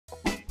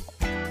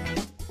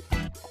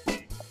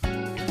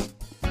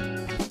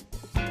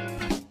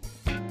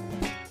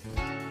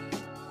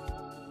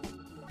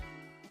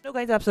Hello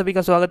guys, आप सभी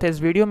का स्वागत है इस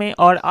वीडियो में।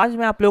 और आज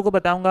मैं आप लोगों को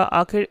बताऊंगा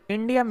आखिर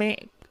इंडिया में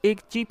एक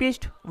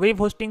चीपेस्ट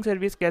वेब होस्टिंग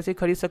सर्विस कैसे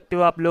खरीद सकते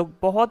हो आप लोग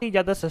बहुत ही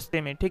ज़्यादा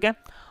सस्ते में। ठीक है,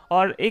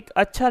 और एक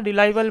अच्छा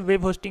रिलायबल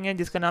वेब होस्टिंग है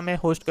जिसका नाम है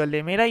होस्ट कर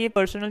ले। मेरा ये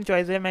पर्सनल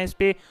चॉइस है, मैं इस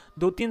पर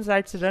 2-3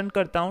 साइट्स रन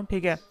करता हूँ।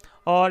 ठीक है,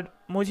 और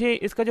मुझे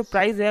इसका जो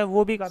प्राइस है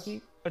वो भी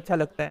काफ़ी अच्छा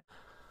लगता है।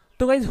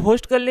 तो गाइज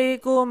होस्ट कर ले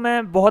को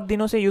मैं बहुत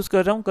दिनों से यूज़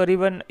कर रहा हूँ,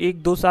 करीबन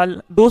 1-2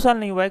 साल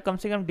नहीं हुआ है, कम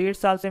से कम 1.5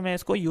 साल से मैं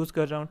इसको यूज़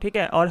कर रहा हूँ। ठीक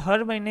है, और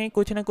हर महीने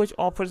कुछ ना कुछ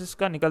ऑफर्स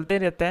इसका निकलते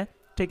रहता है।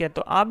 ठीक है,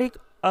 तो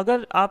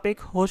अगर आप एक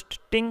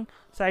होस्टिंग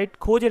साइट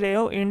खोज रहे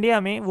हो इंडिया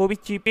में, वो भी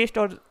चीपेस्ट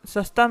और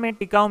सस्ता में,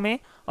 टिकाऊ में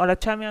और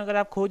अच्छा में अगर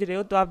आप खोज रहे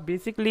हो, तो आप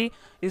बेसिकली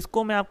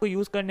इसको मैं आपको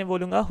यूज़ करने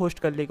बोलूँगा, होस्ट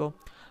कर ले को।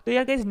 तो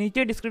यार गाइस,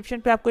 नीचे डिस्क्रिप्शन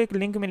पे आपको एक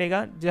लिंक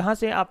मिलेगा जहाँ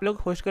से आप लोग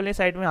होस्ट कर ले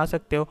साइट में आ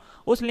सकते हो।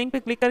 उस लिंक पे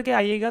क्लिक करके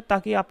आइएगा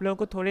ताकि आप लोगों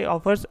को थोड़े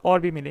ऑफर्स और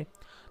भी मिले।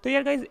 तो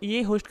यार गाइस,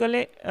 ये होस्ट कर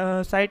ले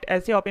साइट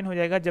ऐसे ओपन हो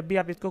जाएगा जब भी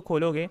आप इसको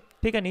खोलोगे।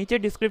 ठीक है, नीचे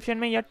डिस्क्रिप्शन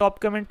में या टॉप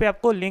कमेंट पे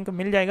आपको लिंक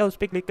मिल जाएगा, उस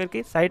पर क्लिक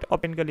करके साइट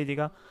ओपन कर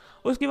लीजिएगा।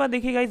 उसके बाद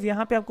देखिए गाइस,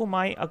 यहाँ पे आपको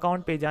माई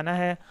अकाउंट पे जाना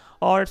है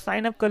और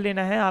साइन अप कर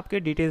लेना है आपके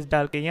डिटेल्स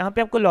डाल के। यहाँ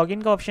पे आपको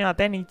लॉगिन का ऑप्शन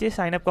आता है, नीचे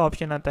साइन अप का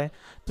ऑप्शन आता है।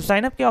 तो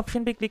साइन अप के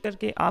ऑप्शन पे क्लिक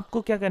करके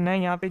आपको क्या करना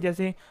है, यहाँ पे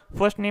जैसे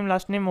first name,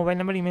 last name, mobile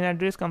number, email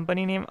address,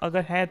 company name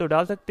अगर है तो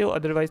डाल सकते हो,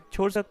 अदरवाइज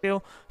छोड़ सकते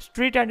हो।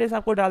 स्ट्रीट एड्रेस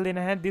आपको डाल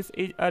देना है, this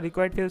is a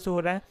required field हो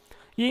रहा है,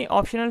 ये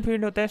ऑप्शनल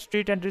फील्ड होता है।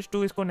 स्ट्रीट एड्रेस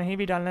टू इसको नहीं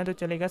भी डालना है तो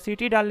चलेगा।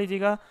 सिटी डाल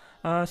लीजिएगा,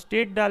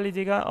 स्टेट डाल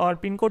लीजिएगा और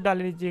पिन कोड डाल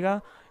लीजिएगा।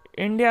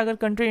 इंडिया, अगर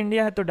कंट्री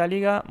इंडिया है तो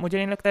डालिएगा। मुझे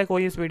नहीं लगता है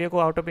कोई इस वीडियो को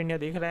आउट ऑफ इंडिया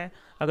देख रहा है,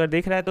 अगर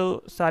देख रहा है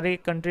तो सारे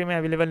कंट्री में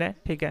अवेलेबल है।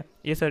 ठीक है,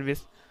 ये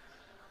सर्विस।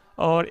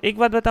 और एक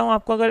बात बताऊँ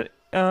आपको, अगर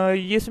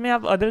ये इसमें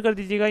आप अदर कर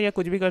दीजिएगा या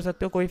कुछ भी कर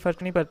सकते हो, कोई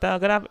फ़र्क नहीं पड़ता।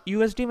 अगर आप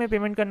यूएसडी में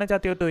पेमेंट करना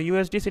चाहते हो तो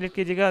यूएसडी सिलेक्ट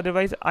कीजिएगा,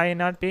 अदरवाइज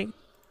आईएनआर पे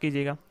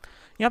कीजिएगा।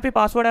 यहाँ पे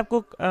पासवर्ड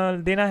आपको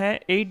देना है,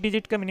 8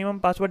 डिजिट का मिनिमम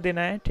पासवर्ड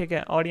देना है। ठीक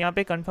है, और यहाँ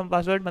पे कंफर्म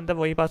पासवर्ड मतलब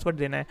वही पासवर्ड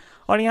देना है।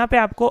 और यहाँ पे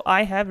आपको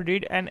I have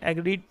read and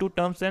agreed to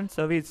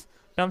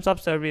terms of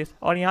service,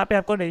 और यहाँ पे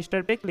आपको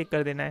रजिस्टर पे क्लिक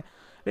कर देना है।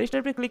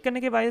 रजिस्टर पे क्लिक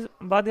करने के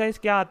बाद गाइस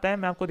क्या आता है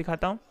मैं आपको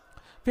दिखाता हूँ।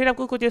 फिर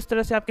आपको कुछ इस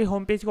तरह से आपके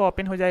होम पेज को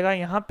ओपन हो जाएगा।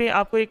 यहाँ पे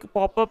आपको एक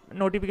पॉपअप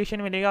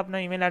नोटिफिकेशन मिलेगा अपना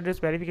ईमेल एड्रेस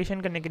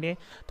वेरिफिकेशन करने के लिए।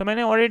 तो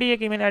मैंने ऑलरेडी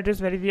एक ईमेल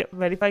एड्रेस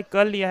वेरीफाई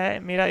कर लिया है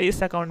मेरा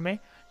इस अकाउंट में।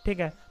 ठीक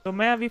है, तो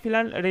मैं अभी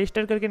फ़िलहाल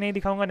रजिस्टर करके नहीं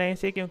दिखाऊंगा नए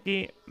से,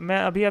 क्योंकि मैं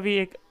अभी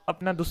एक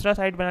अपना दूसरा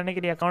साइट बनाने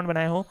के लिए अकाउंट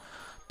बनाया हूँ।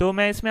 तो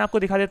मैं इसमें आपको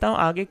दिखा देता हूँ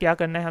आगे क्या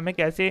करना है हमें,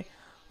 कैसे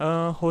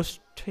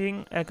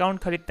होस्टिंग अकाउंट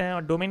खरीदते हैं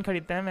और डोमेन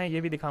खरीदते हैं, मैं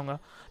ये भी दिखाऊंगा।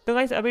 तो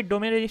गाइस, अभी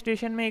डोमेन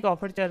रजिस्ट्रेशन में एक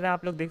ऑफर चल रहा है,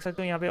 आप लोग देख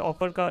सकते हो यहाँ पे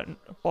ऑफर का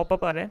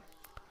पॉपअप आ रहा है।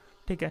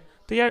 ठीक है,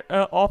 तो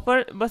यार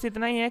ऑफर बस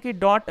इतना ही है कि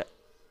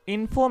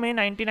 .info में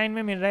 99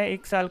 में मिल रहा है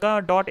 1 साल का,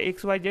 और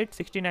 .xyz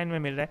 69 में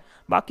मिल रहा है।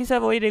 बाकी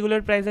सब वही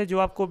रेगुलर प्राइस है जो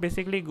आपको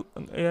बेसिकली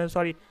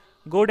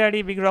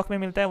GoDaddy, बिग रॉक में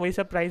मिलता है, वही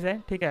सब प्राइस है।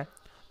 ठीक है,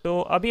 तो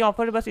अभी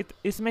ऑफर बस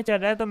इसमें चल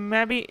रहा है। तो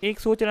मैं भी एक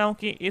सोच रहा हूँ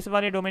कि इस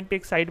वाले डोमेन पे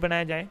एक साइट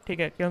बनाया जाए। ठीक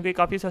है, क्योंकि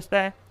काफ़ी सस्ता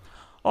है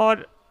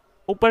और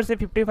ऊपर से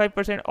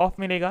 55% ऑफ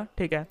मिलेगा।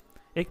 ठीक है,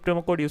 एक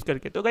प्रोमो कोड यूज़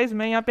करके। तो गाइज़,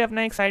 मैं यहाँ पे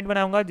अपना एक साइट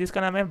बनाऊंगा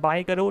जिसका नाम है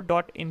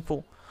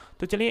buykaro.info।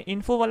 तो चलिए,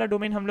 इन्फो वाला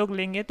डोमेन हम लोग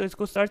लेंगे। तो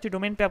इसको सर्च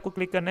डोमेन पे आपको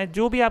क्लिक करना है,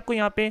 जो भी आपको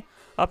यहाँ पे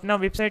अपना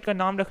वेबसाइट का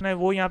नाम रखना है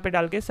वो यहाँ पे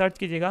डाल के सर्च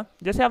कीजिएगा।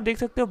 जैसे आप देख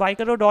सकते हो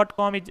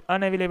buykaro.com इज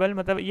अनअवेलेबल,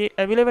 मतलब ये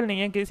अवेलेबल नहीं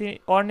है, किसी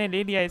और ने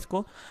ले लिया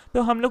इसको।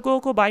 तो हम लोगों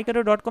को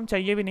buykaro.com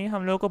चाहिए भी नहीं,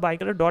 हम लोगों को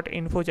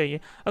buykaro.info चाहिए।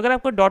 अगर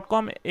आपको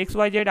 .com,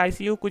 XYZ,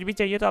 ICU कुछ भी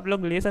चाहिए तो आप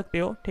लोग ले सकते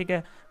हो। ठीक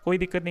है, कोई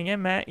दिक्कत नहीं है,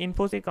 मैं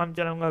इन्फो से काम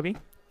चलाऊँगा अभी।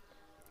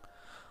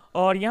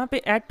 और यहाँ पे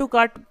ऐड टू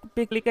कार्ट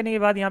पे क्लिक करने के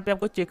बाद यहाँ पे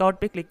आपको चेकआउट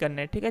पे क्लिक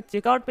करना है। ठीक है,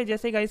 चेकआउट पे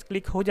जैसे गाइस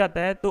क्लिक हो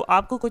जाता है तो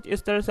आपको कुछ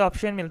इस तरह से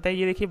ऑप्शन मिलता है।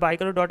 ये देखिए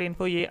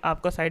buykaro.info, ये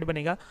आपका साइट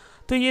बनेगा।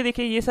 तो ये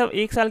देखिए, ये सब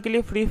 1 साल के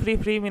लिए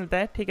फ्री मिलता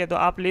है। ठीक है, तो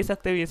आप ले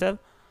सकते हो ये सब,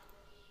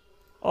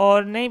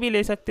 और नहीं भी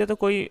ले सकते हो तो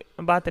कोई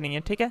बात नहीं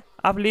है। ठीक है,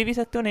 आप ले भी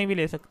सकते हो, नहीं भी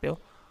ले सकते हो।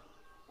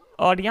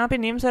 और यहाँ पे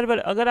नेम सर्वर,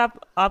 अगर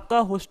आपका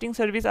होस्टिंग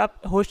सर्विस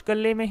आप होस्ट कर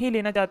ले में ही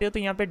लेना चाहते हो तो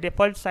यहाँ पे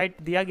डिफ़ॉल्ट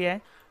साइट दिया गया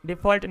है,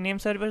 डिफ़ॉल्ट नेम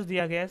सर्वर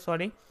दिया गया है,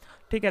 सॉरी।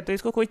 ठीक है, तो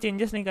इसको कोई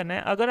चेंजेस नहीं करना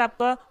है। अगर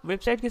आपका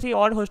वेबसाइट किसी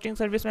और होस्टिंग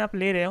सर्विस में आप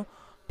ले रहे हो,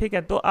 ठीक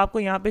है, तो आपको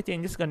यहाँ पे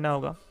चेंजेस करना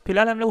होगा।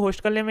 फिलहाल हम लोग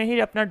होस्ट कर ले में ही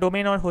अपना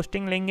डोमेन और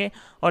होस्टिंग लेंगे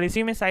और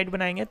इसी में साइट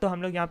बनाएंगे। तो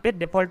हम लोग यहाँ पे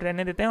डिफ़ॉल्ट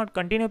रहने देते हैं और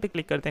कंटिन्यू पे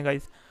क्लिक करते हैं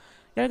गाइस।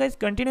 यार गाइस,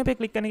 कंटिन्यू पे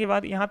क्लिक करने के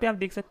बाद यहाँ पे आप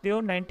देख सकते हो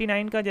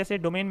 99 का जैसे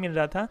डोमेन मिल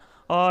रहा था,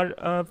 और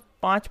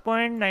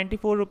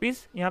 5.94 रुपीज़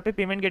यहाँ पे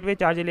पेमेंट गेटवे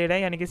चार्ज ले रहा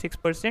है, यानी कि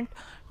 6%।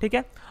 ठीक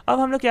है, अब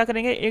हम लोग क्या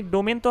करेंगे, एक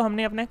डोमेन तो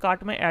हमने अपने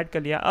कार्ट में ऐड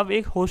कर लिया, अब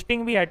एक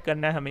होस्टिंग भी ऐड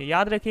करना है हमें।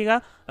 याद रखिएगा,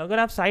 अगर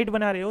आप साइट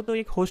बना रहे हो तो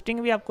एक होस्टिंग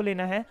भी आपको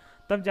लेना है,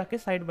 तब जाके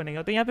साइट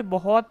बनेगा। तो यहाँ पे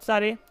बहुत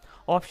सारे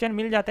ऑप्शन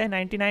मिल जाते हैं,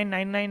 99,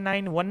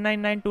 999,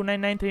 199,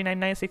 299,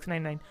 399,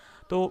 699।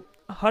 तो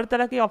हर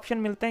तरह के ऑप्शन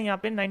मिलते हैं यहाँ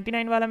पे।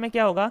 99 वाला में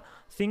क्या होगा,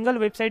 सिंगल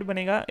वेबसाइट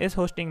बनेगा इस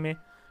होस्टिंग में।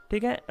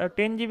 ठीक है,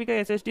 10 GB का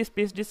SSD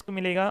स्पेस डिस्क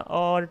मिलेगा,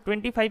 और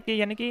 25 के,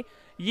 यानी कि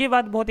ये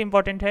बात बहुत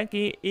इंपॉर्टेंट है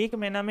कि एक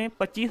महीना में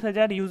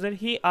 25,000 यूज़र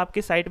ही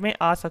आपके साइट में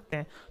आ सकते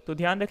हैं। तो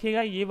ध्यान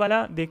रखिएगा ये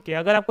वाला देख के।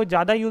 अगर आपको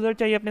ज़्यादा यूज़र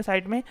चाहिए अपने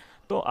साइट में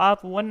तो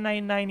आप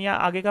 199 या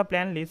आगे का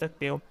प्लान ले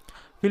सकते हो।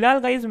 फिलहाल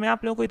गाइज मैं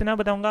आप लोगों को इतना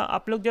बताऊंगा,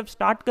 आप लोग जब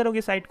स्टार्ट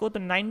करोगे साइट को तो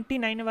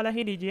 99 वाला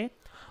ही लीजिए।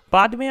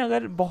 बाद में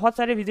अगर बहुत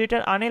सारे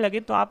विजिटर आने लगे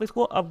तो आप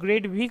इसको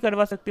अपग्रेड भी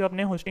करवा सकते हो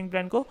अपने होस्टिंग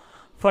प्लान को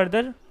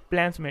फर्दर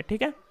प्लान्स में,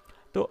 ठीक है।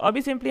 तो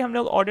अभी सिंपली हम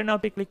लोग ऑर्डर नाउ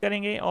पे क्लिक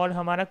करेंगे और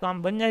हमारा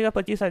काम बन जाएगा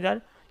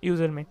 25,000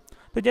 यूज़र में।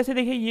 तो जैसे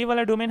देखिए ये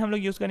वाला डोमेन हम लोग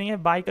यूज़ करेंगे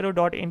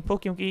buykaro.info,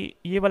 क्योंकि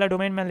ये वाला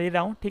डोमेन मैं ले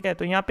रहा हूँ, ठीक है।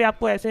 तो यहाँ पे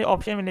आपको ऐसे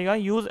ऑप्शन मिलेगा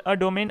use a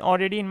domain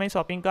already in my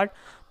shopping cart,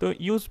 तो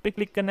यूज़ पे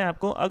क्लिक करना है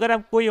आपको। अगर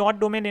आप कोई और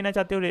डोमेन लेना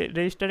चाहते हो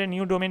रजिस्टर ए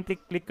न्यू डोमेन पे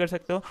क्लिक कर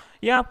सकते हो,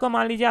 या आपका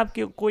मान लीजिए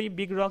आपके कोई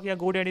बिग रॉक या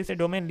गोडैडी से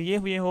डोमेन लिए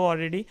हुए हो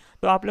ऑलरेडी,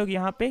 तो आप लोग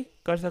यहाँ पे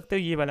कर सकते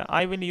हो ये वाला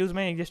I will use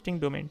my existing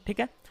domain, ठीक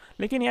है।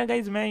 लेकिन यार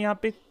गाइज मैं यहाँ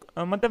पे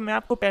मतलब मैं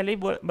आपको पहले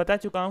ही बता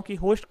चुका हूँ कि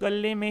होस्ट कर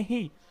ले में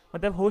ही,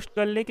 मतलब होस्ट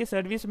कर ले की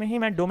सर्विस में ही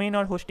मैं डोमेन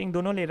और होस्टिंग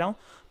दोनों ले रहा हूँ,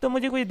 तो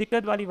मुझे कोई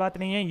दिक्कत वाली बात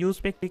नहीं है।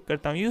 यूज़ पे क्लिक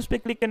करता हूँ। यूज़ पे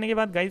क्लिक करने के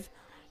बाद गाइज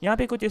यहाँ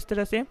पे कुछ इस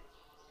तरह से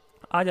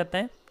आ जाता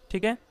है,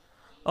 ठीक है।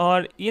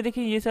 और ये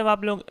देखिए ये सब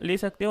आप लोग ले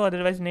सकते हो,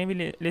 अदरवाइज नहीं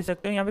भी ले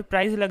सकते हो। यहाँ पे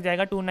प्राइस लग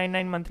जाएगा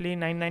 299 मंथली,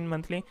 99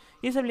 मंथली,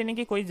 ये सब लेने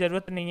की कोई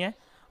ज़रूरत नहीं है।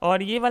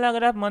 और ये वाला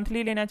अगर आप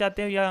मंथली लेना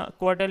चाहते हो या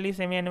क्वार्टरली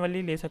सेमी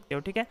एनुअली ले सकते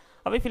हो, ठीक है।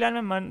 अभी फिलहाल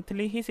मैं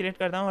मंथली ही सिलेक्ट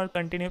करता हूँ और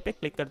कंटिन्यू पे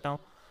क्लिक करता हूँ।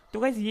 तो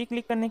गाइस ये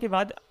क्लिक करने के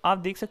बाद आप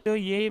देख सकते हो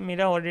ये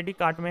मेरा ऑलरेडी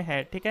कार्ट में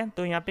है, ठीक है।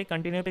 तो यहाँ पे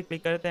कंटिन्यू पे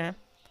क्लिक करते हैं।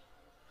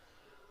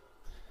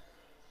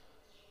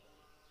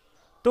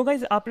 तो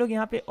गाइज आप लोग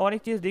यहाँ पे और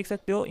एक चीज़ देख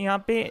सकते हो,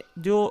 यहाँ पे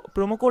जो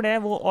प्रोमो कोड है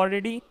वो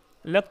ऑलरेडी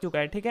लग चुका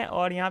है, ठीक है।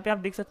 और यहाँ पे आप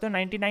देख सकते हो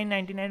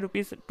 99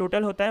 रुपीज़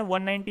टोटल होता है,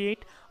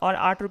 198 और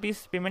 8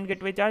 रुपीज़ पेमेंट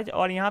गेटवे चार्ज।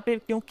 और यहाँ पे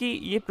क्योंकि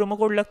ये प्रोमो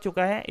कोड लग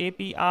चुका है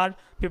APR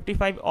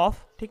 55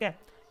 ऑफ, ठीक है,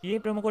 ये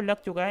प्रोमो कोड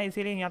लग चुका है,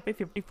 इसीलिए यहाँ पे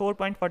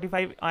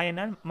 54.45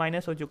 INR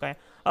माइनस हो चुका है।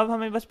 अब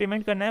हमें बस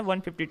पेमेंट करना है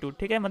 152,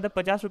 ठीक है, मतलब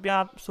 50 रुपया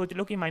आप सोच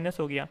लो कि माइनस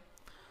हो गया।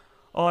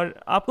 और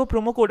आपको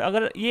प्रोमो कोड,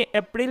 अगर ये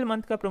अप्रैल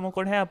मंथ का प्रोमो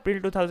कोड है,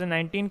 अप्रैल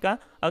 2019 का,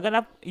 अगर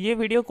आप ये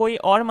वीडियो कोई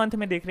और मंथ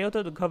में देख रहे हो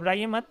तो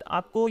घबराइए मत,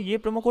 आपको ये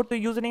प्रोमो कोड तो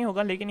यूज़ नहीं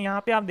होगा। लेकिन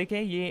यहाँ पे आप देखें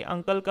ये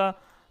अंकल का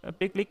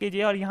पे क्लिक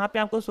कीजिए और यहाँ पे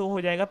आपको शो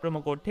हो जाएगा प्रोमो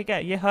कोड, ठीक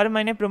है। ये हर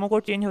महीने प्रोमो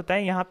कोड चेंज होता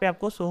है, यहाँ पे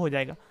आपको शो हो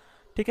जाएगा,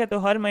 ठीक है। तो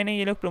हर महीने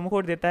ये लोग प्रोमो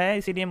कोड देता है,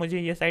 इसीलिए मुझे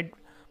ये साइट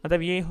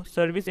मतलब ये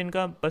सर्विस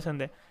इनका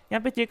पसंद है।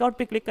 यहाँ पे चेकआउट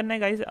पे क्लिक करना है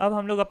गाइज। अब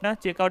हम लोग अपना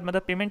चेकआउट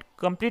मतलब पेमेंट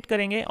कंप्लीट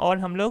करेंगे और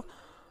हम लोग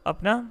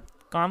अपना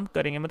काम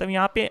करेंगे। मतलब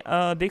यहाँ पे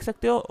देख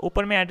सकते हो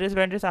ऊपर में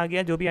एड्रेस आ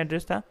गया, जो भी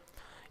एड्रेस था।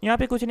 यहाँ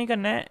पे कुछ नहीं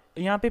करना है।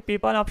 यहाँ पे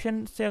पेपाल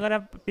ऑप्शन से अगर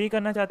आप पे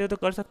करना चाहते हो तो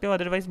कर सकते हो,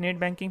 otherwise net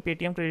banking,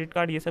 Paytm, credit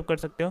card, ये सब कर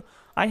सकते हो।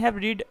 I have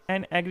read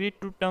and agreed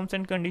to terms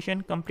and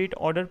condition, complete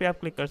order पे आप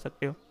क्लिक कर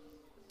सकते हो।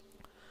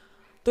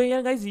 तो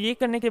यार गाइज ये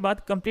करने के बाद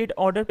कंप्लीट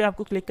ऑर्डर पे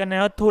आपको क्लिक करना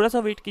है और थोड़ा सा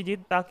वेट कीजिए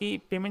ताकि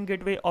पेमेंट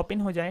गेटवे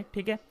ओपन हो जाए,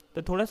 ठीक है।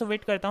 तो थोड़ा सा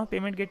वेट करता हूँ,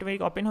 पेमेंट गेटवे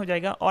ओपन हो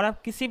जाएगा और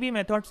आप किसी भी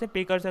मेथड से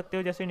पे कर सकते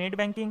हो, जैसे net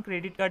banking,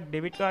 credit card,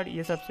 debit card,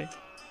 ये सब से।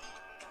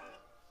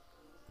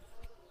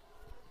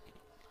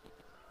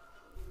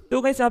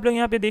 तो गाइस आप लोग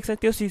यहाँ पे देख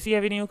सकते हो सीसी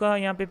एवेन्यू का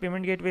यहाँ पे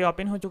पेमेंट गेटवे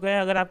ओपन हो चुका है।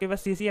 अगर आपके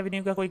पास सीसी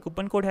एवेन्यू का कोई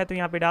कूपन कोड है तो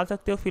यहाँ पे डाल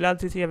सकते हो। फिलहाल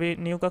सीसी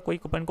एवेन्यू का कोई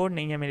कूपन कोड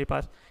नहीं है मेरे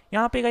पास।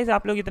 यहाँ पे गाइस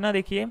आप लोग इतना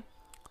देखिए,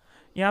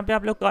 यहाँ पे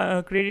आप लोग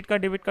क्रेडिट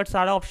कार्ड, डेबिट कार्ड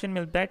सारा ऑप्शन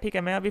मिलता है, ठीक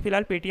है। मैं अभी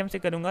फिलहाल पेटीएम से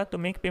करूँगा, तो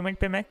मेक पेमेंट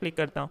पे मैं क्लिक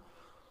करता हूँ,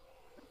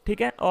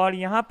 ठीक है। और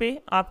यहाँ पे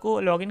आपको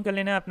लॉगिन कर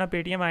लेना है अपना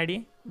पेटीएम ID,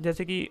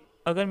 जैसे कि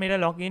अगर मेरा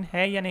लॉगिन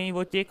है या नहीं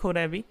वो चेक हो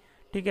रहा है अभी,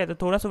 ठीक है। तो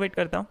थोड़ा सा वेट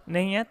करता हूँ,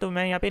 नहीं है तो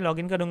मैं यहाँ पे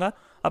लॉगिन करूँगा।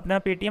 अपना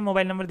पेटीएम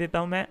मोबाइल नंबर देता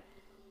हूँ मैं।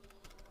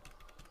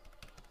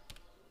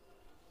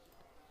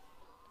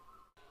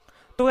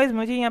 तो गाइस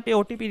मुझे यहाँ पे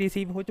OTP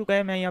रिसीव हो चुका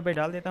है, मैं यहाँ पे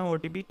डाल देता हूँ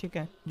OTP, ठीक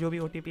है, जो भी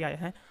OTP आया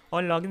है,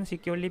 और लॉगिन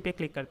सिक्योरली पे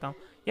क्लिक करता हूँ।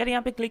 यार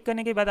यहाँ पे क्लिक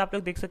करने के बाद आप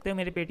लोग देख सकते हो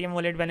मेरे पेटीएम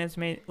वॉलेट बैलेंस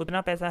में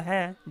उतना पैसा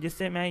है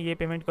जिससे मैं ये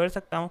पेमेंट कर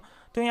सकता हूँ।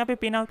 तो यहाँ पे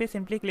पे नाउ पे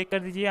सिंपली क्लिक कर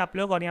दीजिए आप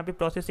लोग और यहाँ पे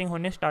प्रोसेसिंग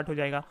होने स्टार्ट हो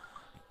जाएगा।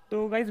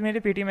 तो गाइज मेरे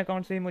पेटीएम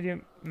अकाउंट से मुझे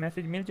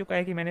मैसेज मिल चुका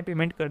है कि मैंने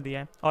पेमेंट कर दिया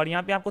है। और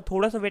यहाँ पे आपको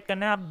थोड़ा सा वेट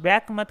करना है, आप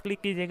बैक मत क्लिक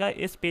कीजिएगा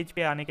इस पेज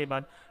पे आने के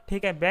बाद,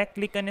 ठीक है। बैक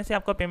क्लिक करने से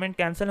आपका पेमेंट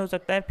कैंसिल हो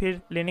सकता है, फिर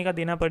लेने का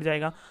देना पड़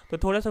जाएगा। तो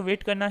थोड़ा सा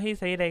वेट करना ही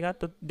सही रहेगा।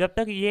 तो जब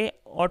तक ये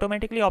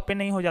ऑटोमेटिकली ओपन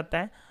नहीं हो जाता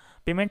है,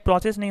 पेमेंट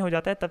प्रोसेस नहीं हो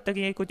जाता है, तब तक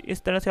ये कुछ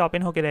इस तरह से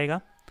ओपन होकर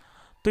रहेगा।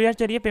 तो यार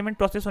चलिए पेमेंट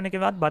प्रोसेस होने के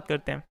बाद बात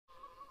करते हैं।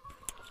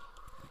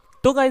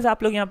 तो गाइज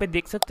आप लोग यहाँ पे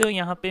देख सकते हो,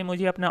 यहाँ पे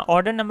मुझे अपना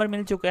ऑर्डर नंबर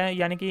मिल चुका है,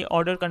 यानी कि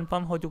ऑर्डर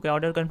कंफर्म हो चुका है,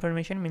 ऑर्डर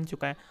कंफर्मेशन मिल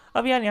चुका है।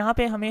 अब यार यहाँ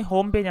पे हमें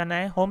होम पे जाना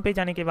है। होम पे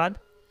जाने के बाद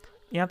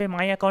यहाँ पे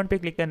माई अकाउंट पे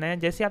क्लिक करना है।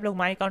 जैसे आप लोग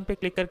माई अकाउंट पे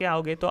क्लिक करके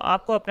आओगे तो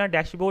आपको अपना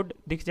डैशबोर्ड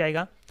दिख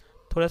जाएगा।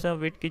 थोड़ा सा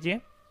वेट कीजिए।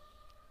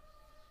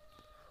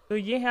 तो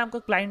ये है आपका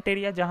क्लाइंट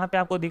एरिया, जहाँ पे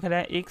आपको दिख रहा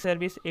है एक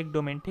सर्विस एक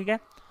डोमेन, ठीक है।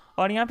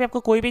 और यहाँ पे आपको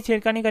कोई भी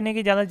छेड़खानी करने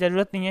की ज़्यादा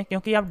ज़रूरत नहीं है,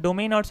 क्योंकि आप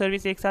डोमेन और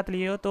सर्विस एक साथ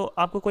लिए हो तो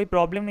आपको कोई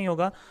प्रॉब्लम नहीं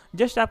होगा।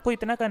 जस्ट आपको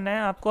इतना करना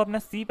है, आपको अपना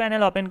सी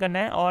पैनल ओपन करना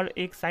है और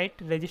एक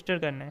साइट रजिस्टर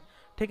करना है,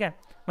 ठीक है,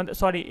 मतलब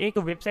सॉरी एक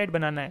वेबसाइट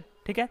बनाना है,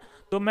 ठीक है।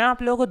 तो मैं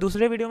आप लोगों को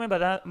दूसरे वीडियो में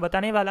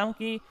बताने वाला हूँ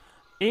कि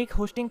एक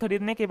होस्टिंग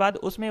खरीदने के बाद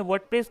उसमें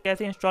वर्डप्रेस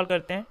कैसे इंस्टॉल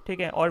करते हैं, ठीक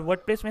है, और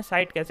वर्डप्रेस में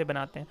साइट कैसे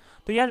बनाते हैं।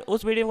 तो यार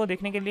उस वीडियो को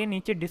देखने के लिए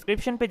नीचे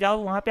डिस्क्रिप्शन पे जाओ,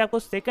 वहाँ पे आपको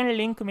सेकंड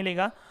लिंक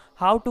मिलेगा,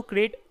 how to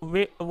create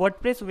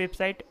WordPress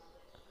website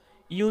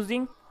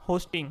using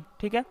hosting,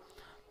 ठीक है।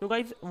 तो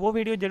गाइज़ वो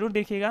वीडियो ज़रूर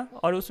देखिएगा,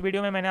 और उस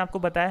वीडियो में मैंने आपको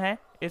बताया है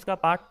इसका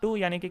पार्ट 2,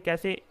 यानी कि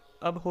कैसे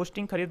अब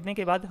होस्टिंग खरीदने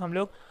के बाद हम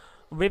लोग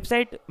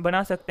वेबसाइट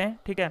बना सकते हैं।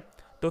 ठीक है,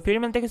 तो फिर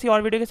मिलते हैं किसी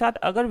और वीडियो के साथ।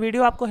 अगर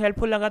वीडियो आपको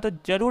हेल्पफुल लगा तो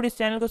ज़रूर इस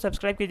चैनल को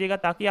सब्सक्राइब कीजिएगा,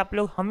 ताकि आप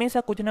लोग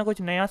हमेशा कुछ ना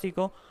कुछ नया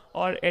सीखो,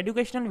 और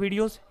एजुकेशनल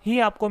वीडियोस ही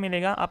आपको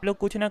मिलेगा। आप लोग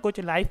कुछ ना कुछ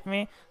लाइफ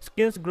में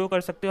स्किल्स ग्रो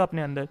कर सकते हो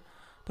अपने अंदर।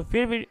 तो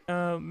फिर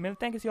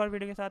मिलते हैं किसी और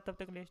वीडियो के साथ, तब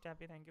तक के लिए stay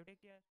happy, thank you, take care.